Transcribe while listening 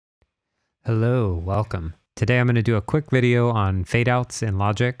Hello, welcome. Today I'm going to do a quick video on fade outs in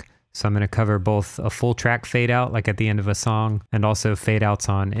Logic. So I'm going to cover both a full track fade out like at the end of a song and also fade outs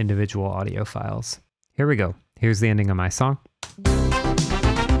on individual audio files. Here we go. Here's the ending of my song.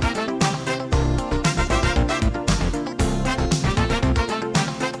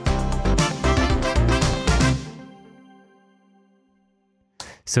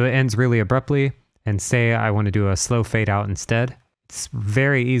 So it ends really abruptly, and say I want to do a slow fade out instead. It's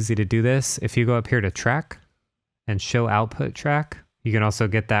very easy to do this. If you go up here to track and show output track, you can also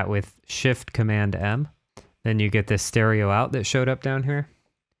get that with Shift Command M. Then you get this stereo out that showed up down here.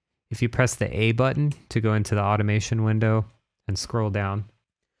 If you press the A button to go into the automation window and scroll down,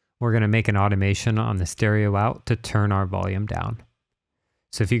 we're going to make an automation on the stereo out to turn our volume down.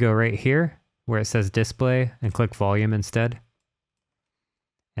 So if you go right here where it says display and click volume instead,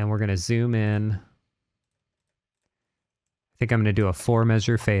 and we're going to zoom in. I think I'm going to do a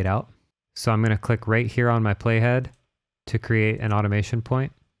 4-measure fade out. So I'm going to click right here on my playhead to create an automation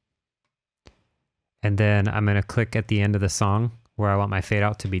point. And then I'm going to click at the end of the song where I want my fade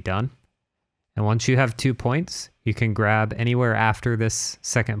out to be done. And once you have 2 points, you can grab anywhere after this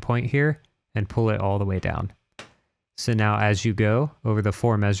second point here and pull it all the way down. So now as you go over the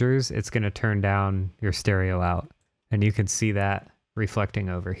 4 measures, it's going to turn down your stereo out. And you can see that reflecting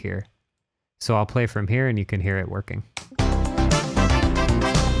over here. So I'll play from here and you can hear it working.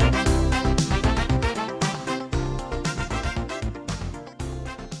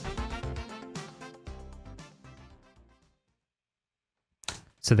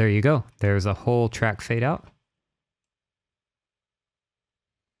 So there you go. There's a whole track fade out.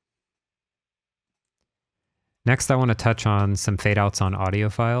 Next, I want to touch on some fade outs on audio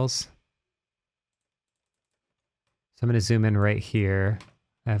files. So I'm going to zoom in right here.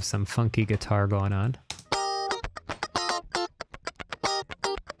 I have some funky guitar going on.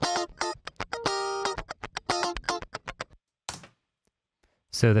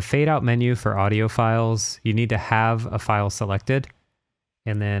 So the fade out menu for audio files, you need to have a file selected.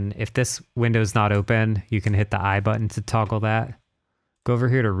 And then if this window is not open, you can hit the I button to toggle that. Go over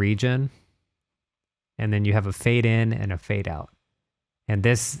here to region. And then you have a fade in and a fade out. And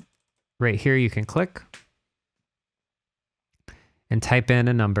this right here you can click and type in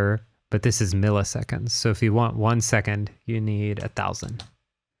a number, but this is milliseconds. So if you want 1 second, you need 1,000.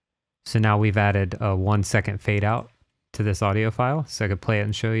 So now we've added a 1 second fade out to this audio file. So I could play it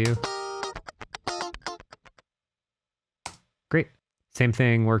and show you. Great. Same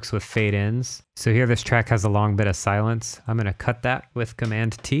thing works with fade ins. So here this track has a long bit of silence. I'm gonna cut that with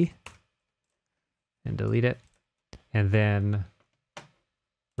Command T and delete it. And then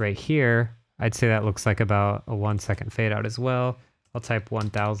right here, I'd say that looks like about a 1 second fade out as well. I'll type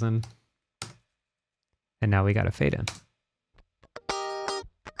 1,000. And now we got a fade in.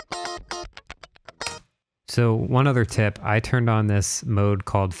 So one other tip, I turned on this mode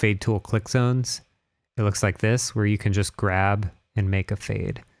called Fade Tool Click Zones. It looks like this, where you can just grab and make a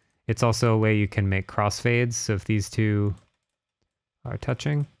fade. It's also a way you can make crossfades. So if these two are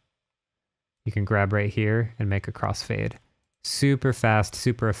touching, you can grab right here and make a crossfade. Super fast,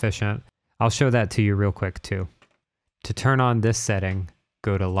 super efficient. I'll show that to you real quick too. To turn on this setting,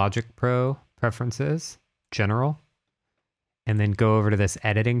 go to Logic Pro, Preferences, General, and then go over to this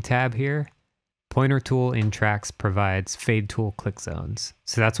Editing tab here. Pointer Tool in Tracks provides Fade Tool Click Zones.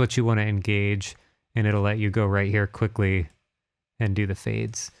 So that's what you want to engage, and it'll let you go right here quickly and do the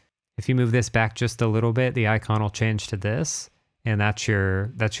fades. If you move this back just a little bit, the icon will change to this, and that's your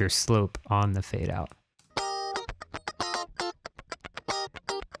slope on the fade out.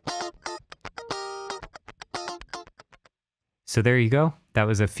 So there you go. That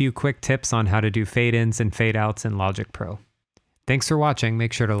was a few quick tips on how to do fade ins and fade outs in Logic Pro. Thanks for watching.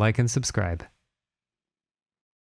 Make sure to like and subscribe.